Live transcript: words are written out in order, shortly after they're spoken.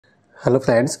Hello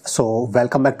friends, so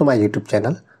welcome back to my YouTube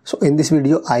channel. So in this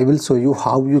video I will show you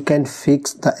how you can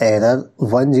fix the error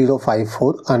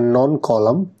 1054 unknown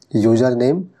column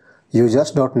username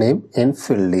users.name in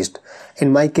field list.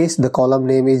 In my case the column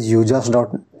name is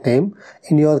users.name.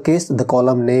 In your case the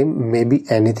column name may be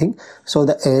anything. So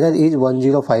the error is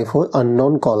 1054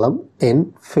 unknown column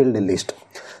in field list.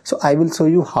 So I will show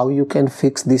you how you can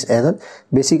fix this error.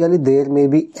 Basically there may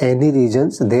be any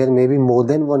reasons, there may be more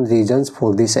than one reasons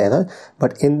for this error,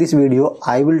 but in this video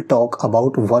I will talk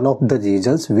about one of the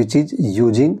reasons, which is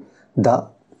using the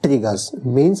triggers.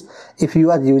 Means if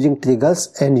you are using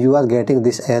triggers and you are getting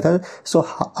this error, so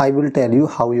I will tell you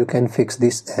how you can fix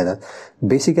this error.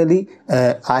 Basically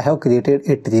I have created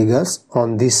a triggers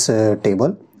on this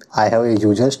table. I have a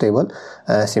users table,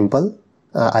 simple.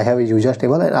 I have a users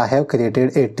table and I have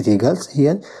created a triggers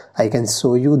here. I can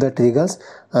show you the triggers.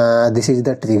 This is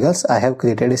the triggers. I have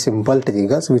created a simple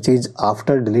triggers which is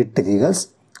after delete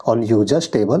triggers on users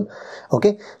table.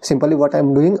 Okay, simply what I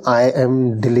am doing, I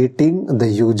am deleting the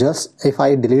users. If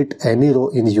I delete any row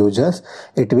in users,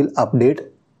 it will update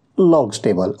logs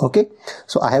table. Okay,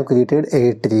 so I have created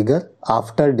a trigger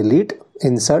after delete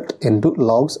insert into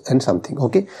logs and something.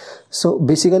 Okay, so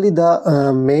basically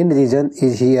the main reason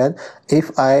is here.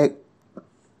 If I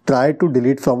try to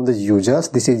delete from the users,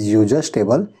 this is users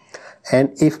table,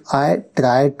 and if I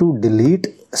try to delete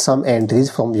some entries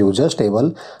from users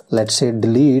table, let's say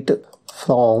delete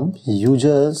from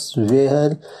users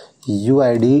where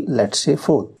UID, let's say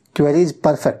 4. Query is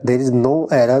perfect, there is no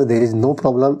error, there is no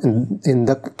problem in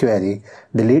the query.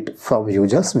 Delete from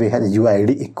users where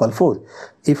UID equal 4.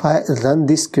 If I run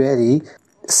this query,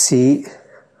 see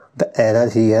the error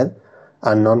here,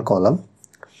 unknown column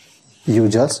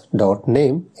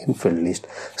users.name in field list.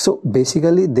 So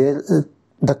basically there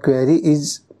the query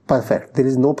is perfect, there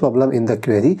is no problem in the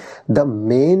query. The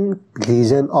main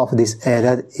reason of this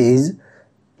error is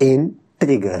in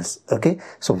triggers. Okay,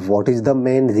 so what is the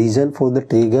main reason for the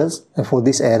triggers, for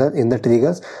this error in the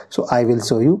triggers? So I will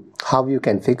show you how you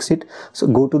can fix it. So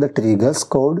go to the triggers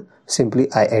code,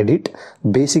 simply I edit.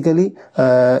 Basically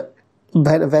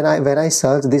when I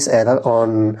search this error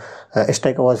on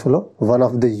Stack Overflow, one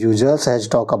of the users has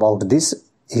talked about this.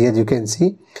 Here you can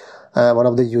see one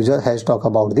of the users has talked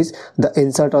about this. The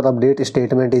insert or update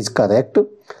statement is correct.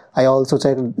 I also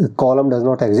checked the column does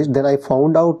not exist. Then I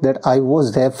found out that I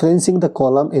was referencing the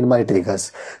column in my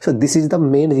triggers. So this is the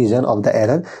main reason of the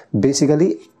error.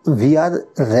 Basically we are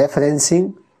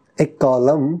referencing a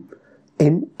column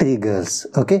in triggers.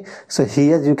 Okay, so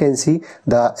here you can see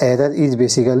the error is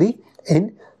basically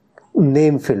in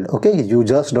name field. Okay,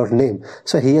 users.name.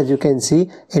 So here you can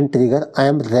see in trigger I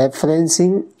am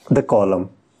referencing the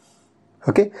column.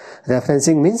 Okay,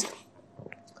 referencing means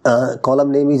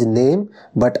column name is name,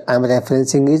 but I'm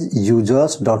referencing is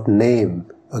users.name.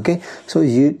 Okay, so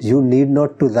you need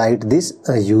not to write this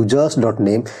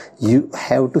users.name. You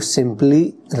have to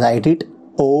simply write it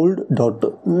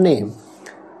old.name.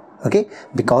 Okay,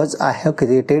 because I have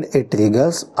created a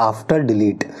triggers after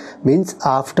delete, means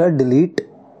after delete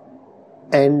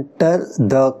enter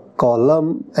the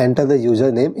column, enter the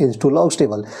username into logs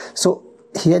table. So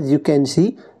here you can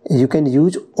see you can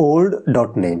use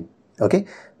old.name. Okay,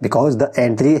 because the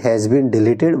entry has been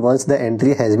deleted. Once the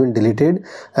entry has been deleted,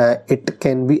 it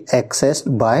can be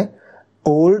accessed by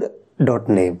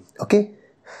old.name. Okay,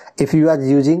 if you are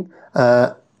using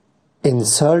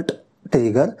insert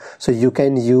trigger, so you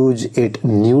can use it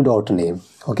new.name.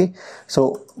 Okay,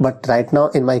 so but right now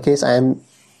in my case I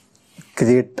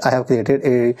have created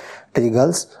a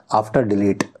triggers after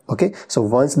delete. Okay, so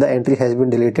once the entry has been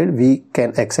deleted, we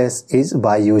can access is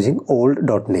by using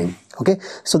old.name. Okay,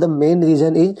 so the main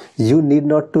reason is you need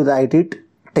not to write it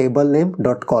table name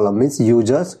dot column, means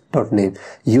users.name.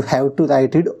 You have to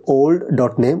write it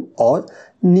old.name or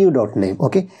new.name.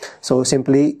 Okay, so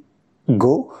simply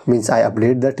go, means I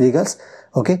update the triggers.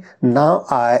 Okay, now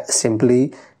I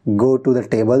simply go to the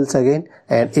tables again,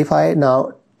 and if I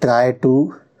now try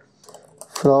to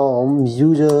from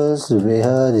users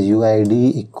where UID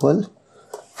equal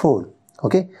 4.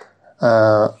 Okay,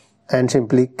 and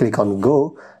simply click on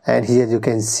go, and here you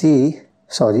can see,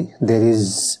 sorry, there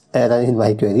is error in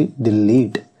my query,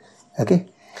 delete. Okay,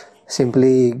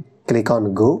 simply click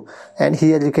on go, and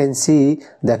here you can see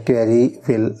the query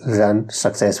will run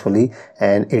successfully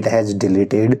and it has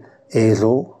deleted a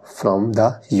row from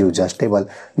the users table,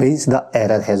 means the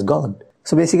error has gone.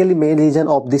 So basically main reason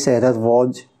of this error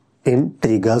was in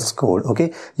triggers code.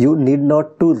 Okay, you need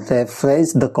not to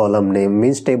reference the column name,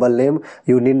 means table name.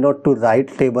 You need not to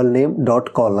write table name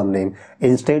dot column name.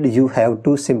 Instead, you have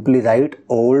to simply write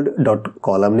old dot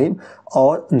column name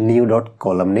or new dot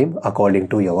column name according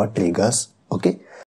to your triggers. Okay,